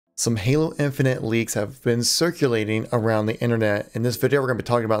Some Halo Infinite leaks have been circulating around the internet. In this video, we're going to be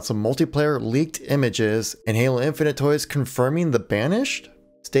talking about some multiplayer leaked images and Halo Infinite toys confirming the Banished.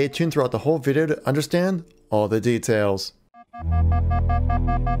 Stay tuned throughout the whole video to understand all the details.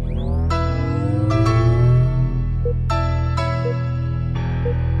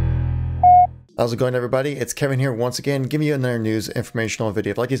 How's it going, everybody? It's Kevin here once again, giving you another news informational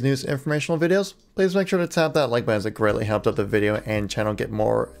video. If you like these news informational videos, please make sure to tap that like button, as it greatly helps out the video and channel get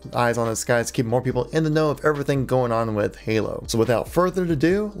more eyes on this, guys, keep more people in the know of everything going on with Halo. So without further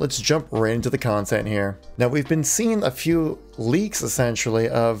ado, let's jump right into the content here. Now, we've been seeing a few leaks essentially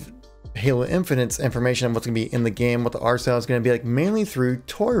of Halo Infinite's information on what's going to be in the game, what the art style is going to be like, mainly through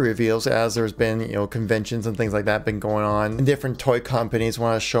toy reveals, as there's been, conventions and things like that been going on. And different toy companies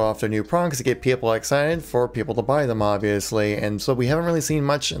want to show off their new products to get people excited for people to buy them, obviously. And so we haven't really seen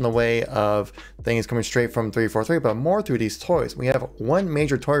much in the way of things coming straight from 343, but more through these toys. We have one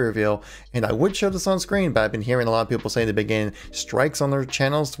major toy reveal, and I would show this on screen, but I've been hearing a lot of people say they begin strikes on their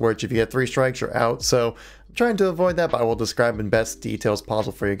channels, which if you get 3 strikes, you're out. So I'm trying to avoid that, but I will describe in best details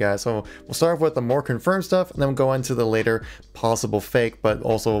possible for you guys. So we'll start off with the more confirmed stuff, and then we'll go into the later possible fake, but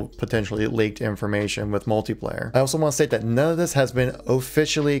also potentially leaked information with multiplayer. I also want to state that none of this has been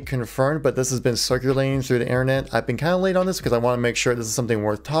officially confirmed, but this has been circulating through the internet. I've been kind of late on this because I want to make sure this is something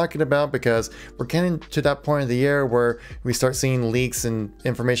worth talking about, because we're getting to that point of the year where we start seeing leaks and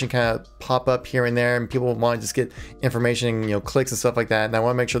information kind of pop up here and there, and people want to just get information, clicks and stuff like that. And I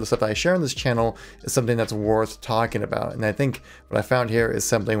want to make sure the stuff that I share on this channel is something that's worth talking about. And I think what I found here is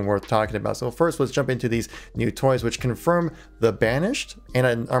something worth talking about. So first, let's jump into these new toys, which confirm the Banished and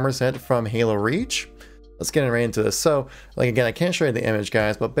an armor set from Halo Reach. Let's get right into this. So, again, I can't show you the image,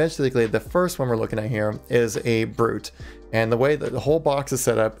 guys, but basically the first one we're looking at here is a Brute. And the way that the whole box is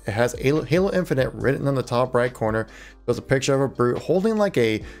set up, it has Halo Infinite written on the top right corner. There's a picture of a Brute holding like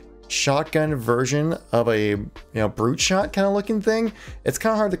a shotgun version of a brute shot kind of looking thing. It's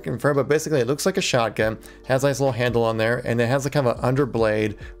kind of hard to confirm, but basically it looks like a shotgun, has a nice little handle on there, and it has a kind of an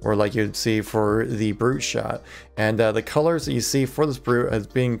underblade, or like you'd see for the brute shot. And the colors that you see for this brute as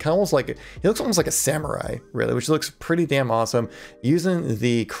being kind of almost like, it looks almost like a samurai, really, which looks pretty damn awesome, using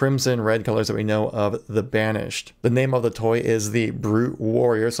the crimson red colors that we know of the Banished. The name of the toy is the Brute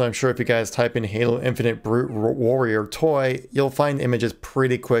Warrior, so I'm sure if you guys type in Halo Infinite Brute Warrior toy, you'll find images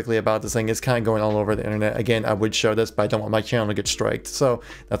pretty quickly about this thing. It's kind of going all over the internet. Again, I would show this, but I don't want my channel to get striked, so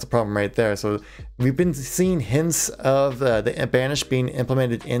that's a problem right there. So we've been seeing hints of the Banished being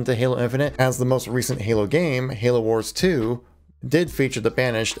implemented into Halo Infinite, as the most recent Halo game, Halo Wars 2, did feature the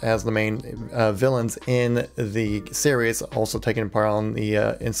Banished as the main villains in the series, also taking part on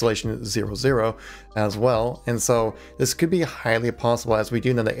the installation 00 as well. And so this could be highly possible, as we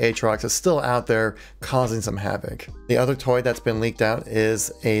do know that Aatrox is still out there causing some havoc. The other toy that's been leaked out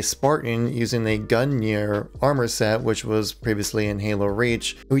is a Spartan using the Gungnir armor set, which was previously in Halo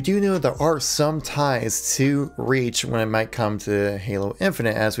Reach. We do know there are some ties to Reach when it might come to Halo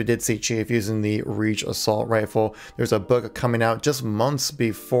Infinite, as we did see Chief using the Reach assault rifle. There's a book coming out just months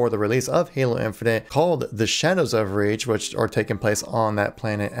before the release of Halo Infinite called The Shadows of Reach, which are taking place on that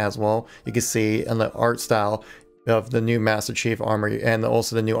planet as well. You can see in the art style of the new Master Chief armor, and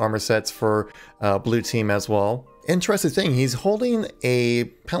also the new armor sets for Blue Team as well. Interesting thing, he's holding a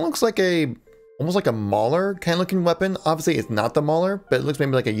kind of looks like almost like a Mauler kind of looking weapon. Obviously it's not the Mauler, but it looks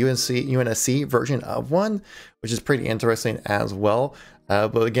maybe like a UNSC version of one, which is pretty interesting as well.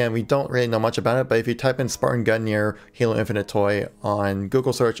 But again, we don't really know much about it, but if you type in Spartan Gungnir Halo Infinite toy on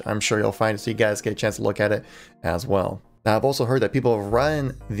Google search, I'm sure you'll find it, so you guys get a chance to look at it as well. Now, I've also heard that people have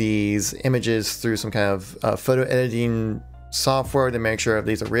run these images through some kind of photo editing software to make sure if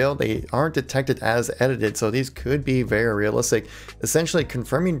these are real. They aren't detected as edited, so these could be very realistic, essentially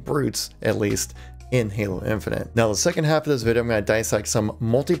confirming brutes, at least, in Halo Infinite. Now, the second half of this video, I'm going to dissect some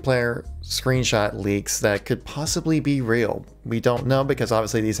multiplayer screenshot leaks that could possibly be real. We don't know, because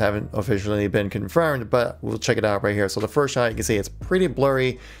obviously these haven't officially been confirmed, but we'll check it out right here. So the first shot, you can see it's pretty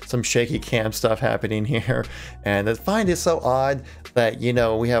blurry, some shaky cam stuff happening here. And I find it so odd that,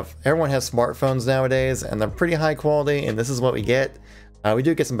 everyone has smartphones nowadays, and they're pretty high quality, and this is what we get. We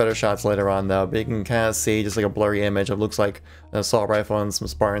do get some better shots later on, though, but you can kind of see just like a blurry image of looks like an assault rifle and some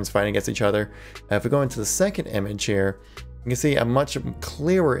Spartans fighting against each other. If we go into the second image here, you can see a much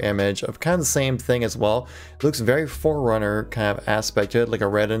clearer image of kind of the same thing as well. It looks very Forerunner kind of aspect to it, like a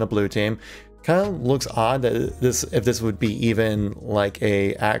red and a blue team. Kind of looks odd that if this would be even like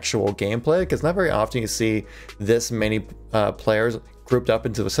a actual gameplay, because not very often you see this many players grouped up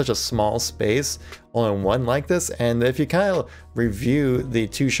into such a small space, all in one like this. And if you kind of review the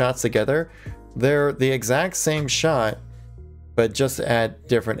two shots together, they're the exact same shot, but just at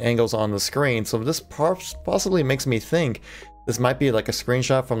different angles on the screen. So this possibly makes me think this might be like a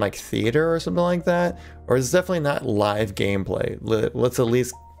screenshot from like theater or something like that, or it's definitely not live gameplay. Let's at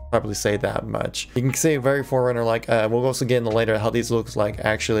least probably say that much. You can see very Forerunner like, we'll also get into later how these looks like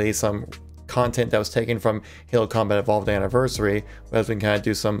actually some content that was taken from Halo Combat Evolved Anniversary, as we can kind of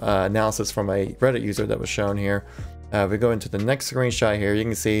do some analysis from a Reddit user that was shown here. If we go into the next screenshot here, you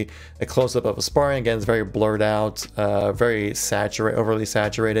can see a close-up of a Spartan. Again, it's very blurred out, very overly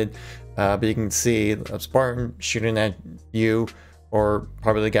saturated, but you can see a Spartan shooting at you, or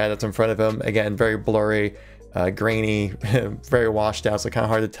probably the guy that's in front of him. Again, very blurry, grainy, very washed out, so kind of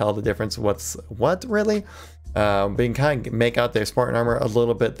hard to tell the difference what's what really. But you can kind of make out their Spartan armor a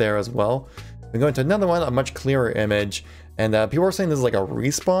little bit there as well. We go into another one, a much clearer image, and people are saying this is like a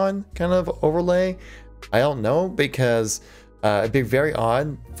respawn kind of overlay. I don't know, because it'd be very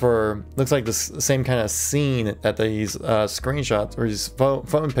odd for, looks like the same kind of scene that these screenshots or these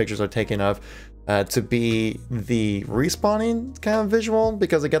phone pictures are taken of to be the respawning kind of visual,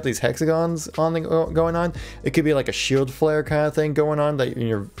 because they got these hexagons on going on. It could be like a shield flare kind of thing going on, that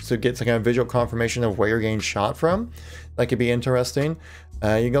to get some kind of visual confirmation of where you're getting shot from. That could be interesting.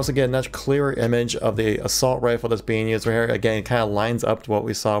 You can also get a much clearer image of the assault rifle that's being used right here. Again, it kind of lines up to what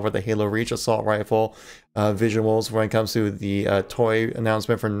we saw with the Halo Reach assault rifle visuals when it comes to the toy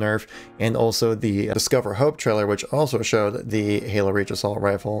announcement for Nerf, and also the Discover Hope trailer, which also showed the Halo Reach assault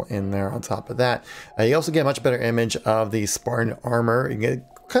rifle in there on top of that. You also get a much better image of the Spartan armor. You get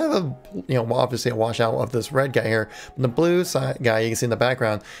kind of a, obviously a washout of this red guy here. The blue side guy you can see in the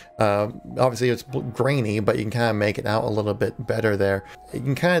background, obviously it's grainy, but you can kind of make it out a little bit better there. You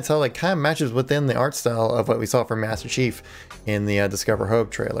can kind of tell, like, kind of matches within the art style of what we saw from Master Chief in the Discover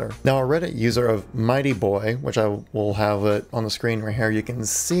Hope trailer. Now, a Reddit user of Mighty Boy, which I will have it on the screen right here, you can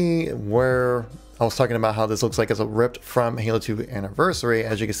see where I was talking about how this looks like it's ripped from Halo 2 Anniversary.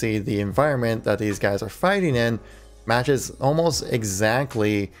 As you can see, the environment that these guys are fighting in matches almost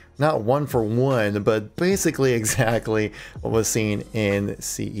exactly, not one for one, but basically exactly what was seen in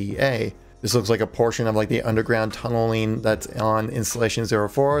CEA. This looks like a portion of like the underground tunneling that's on Installation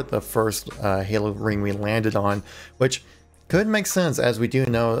 04, the first Halo ring we landed on, which could make sense, as we do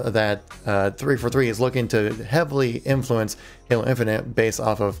know that 343 is looking to heavily influence Halo Infinite based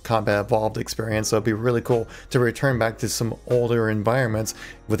off of Combat Evolved experience. So it'd be really cool to return back to some older environments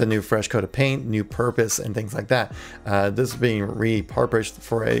with a new fresh coat of paint, new purpose, and things like that. This is being repurposed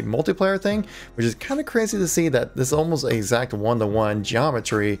for a multiplayer thing, which is kind of crazy to see that this is almost exact one-to-one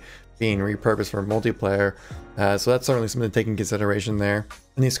geometry being repurposed for multiplayer. So that's certainly something to take in consideration there.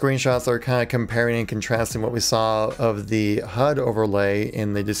 And these screenshots are kind of comparing and contrasting what we saw of the HUD overlay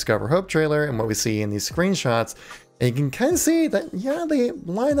in the Discover Hope trailer and what we see in these screenshots. And you can kind of see that, yeah, they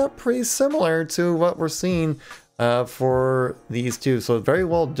line up pretty similar to what we're seeing for these two. So very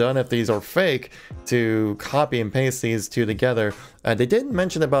well done if these are fake to copy and paste these two together. They didn't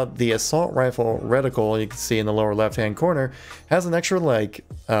mention about the assault rifle reticle. You can see in the lower left hand corner has an extra like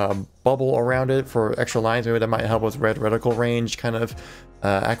bubble around it for extra lines. Maybe that might help with red reticle range kind of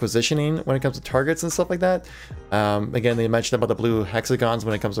acquisitioning when it comes to targets and stuff like that. Again, they mentioned about the blue hexagons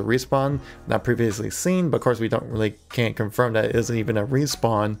when it comes to respawn, not previously seen, but of course we can't confirm that it isn't even a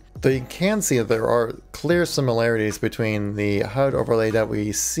respawn. So you can see that there are clear similarities between the HUD overlay that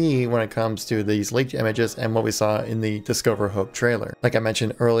we see when it comes to these leaked images and what we saw in the Discover Hope trailer. Like I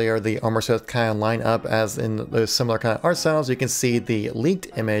mentioned earlier, the armor sets kind of line up as in those similar kind of art styles. You can see the leaked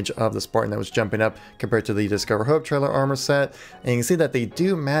image of the Spartan that was jumping up compared to the Discover Hope trailer armor set, and you can see that they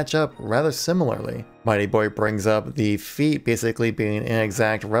do match up rather similarly. Mighty Boy brings up the feet basically being an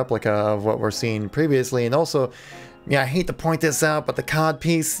exact replica of what we're seeing previously, and also, yeah, I hate to point this out, but the COD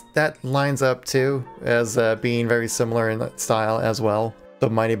piece, that lines up too as being very similar in style as well. The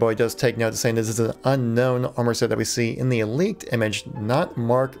Mighty Boy does take note, saying this is an unknown armor set that we see in the leaked image, not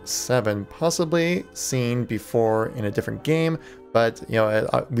Mark 7, possibly seen before in a different game. But,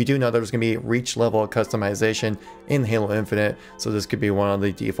 we do know there's going to be reach level customization in Halo Infinite, so this could be one of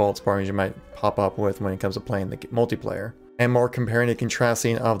the default Spartans you might pop up with when it comes to playing the multiplayer. And more comparing and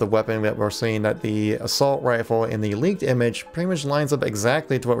contrasting of the weapon that we're seeing, that the assault rifle in the leaked image pretty much lines up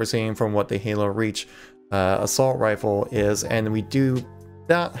exactly to what we're seeing from what the Halo Reach assault rifle is. And we do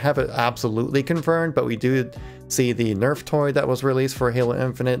not have it absolutely confirmed, but we do see the Nerf toy that was released for Halo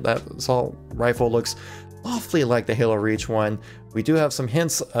Infinite. That assault rifle looks awfully like the Halo Reach one. We do have some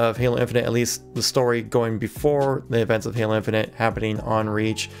hints of Halo Infinite, at least the story going before the events of Halo Infinite happening on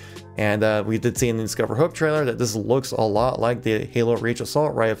Reach. And we did see in the Discover Hope trailer that this looks a lot like the Halo Reach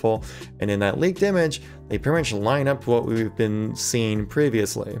assault rifle. And in that leaked image, they pretty much line up to what we've been seeing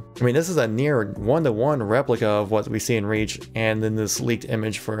previously. I mean, this is a near one-to-one replica of what we see in Reach and in this leaked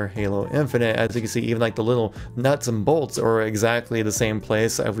image for Halo Infinite. As you can see, even like the little nuts and bolts are exactly the same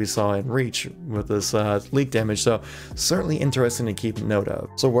place as we saw in Reach with this leaked image. So certainly interesting to keep note of.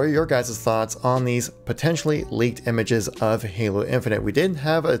 So what are your guys' thoughts on these potentially leaked images of Halo Infinite? We did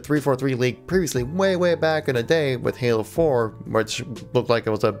have a 343 leak previously, way back in the day with Halo 4, which looked like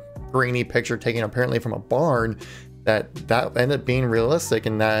it was a grainy picture taken apparently from a barn. That ended up being realistic,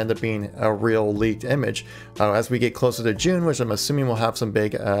 and that ended up being a real leaked image. As we get closer to June, which I'm assuming we'll have some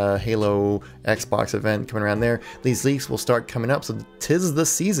big Halo Xbox event coming around there, these leaks will start coming up, so 'tis the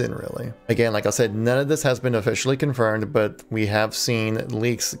season really. Again, like I said, none of this has been officially confirmed, but we have seen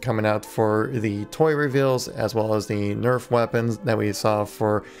leaks coming out for the toy reveals as well as the Nerf weapons that we saw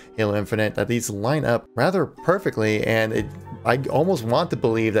for Halo Infinite, that these line up rather perfectly, and I almost want to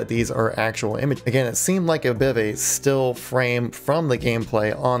believe that these are actual images. Again, it seemed like a bit of a still frame from the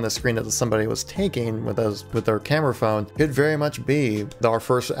gameplay on the screen that somebody was taking with their camera phone. Could very much be our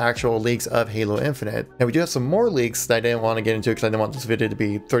first actual leaks of Halo Infinite. And we do have some more leaks that I didn't want to get into because I didn't want this video to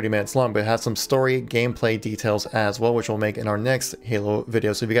be 30 minutes long, but it has some story gameplay details as well, which we'll make in our next Halo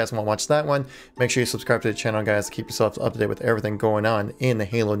video. So if you guys want to watch that one, make sure you subscribe to the channel, guys, to keep yourselves up to date with everything going on in the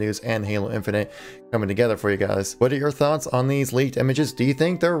Halo news and Halo Infinite coming together for you guys. What are your thoughts on these leaked images? Do you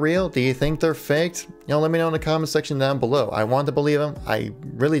think they're real? Do you think they're faked? You know, let me know in the comment section down below. I want to believe them. I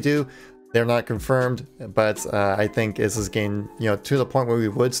really do. They're not confirmed, but I think this is getting, to the point where we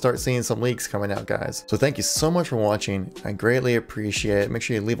would start seeing some leaks coming out, guys. So thank you so much for watching. I greatly appreciate it. Make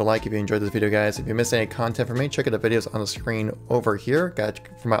sure you leave a like if you enjoyed this video, guys. If you missed any content from me, check out the videos on the screen over here. Got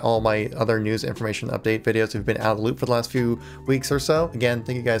from all my other news, information, update videos who've been out of the loop for the last few weeks or so. Again,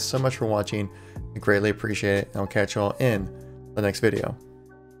 thank you guys so much for watching. I greatly appreciate it, and I'll catch you all in the next video.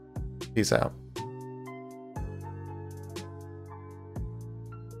 Peace out.